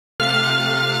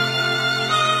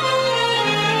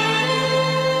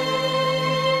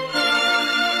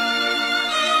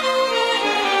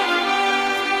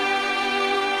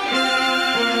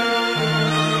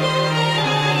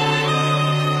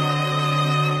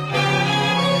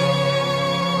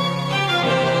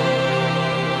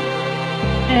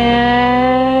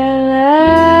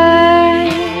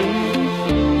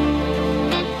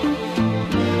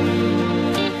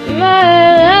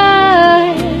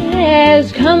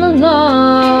all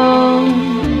alone.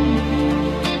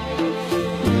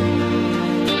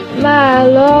 My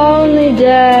lonely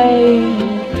days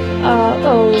are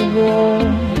over,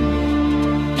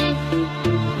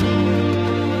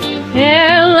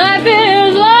 and life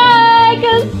is like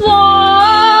a song.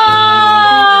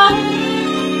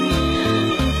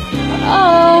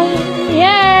 Oh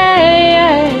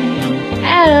yeah,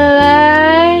 and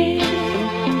life,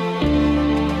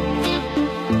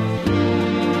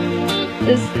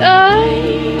 the sky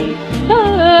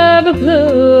of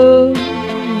blue.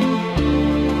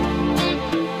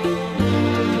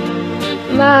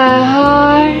 My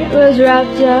heart was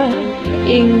wrapped up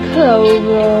in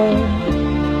clover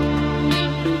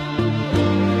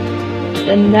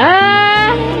the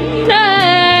night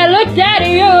I looked at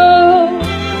you.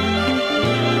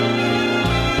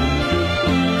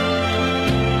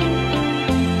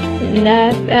 And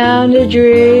I found a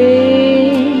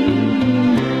dream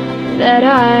that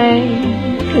I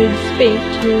could speak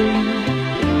to,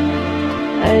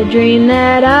 a dream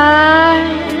that I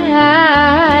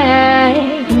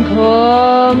can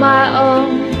call my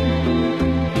own.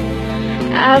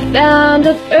 I found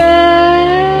a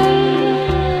thread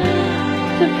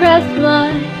to press my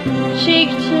cheek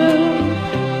to,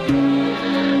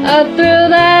 a thrill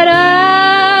that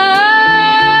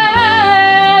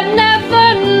I've never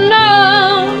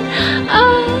known.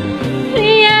 Oh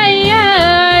yeah,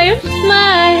 yeah, you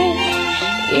smile,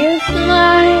 you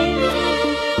smile.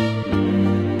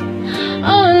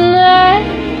 Oh no,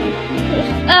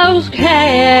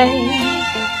 okay.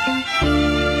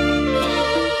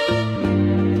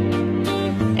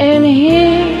 And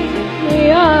here we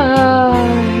are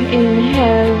in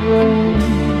heaven.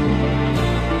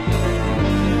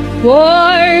 Whoa.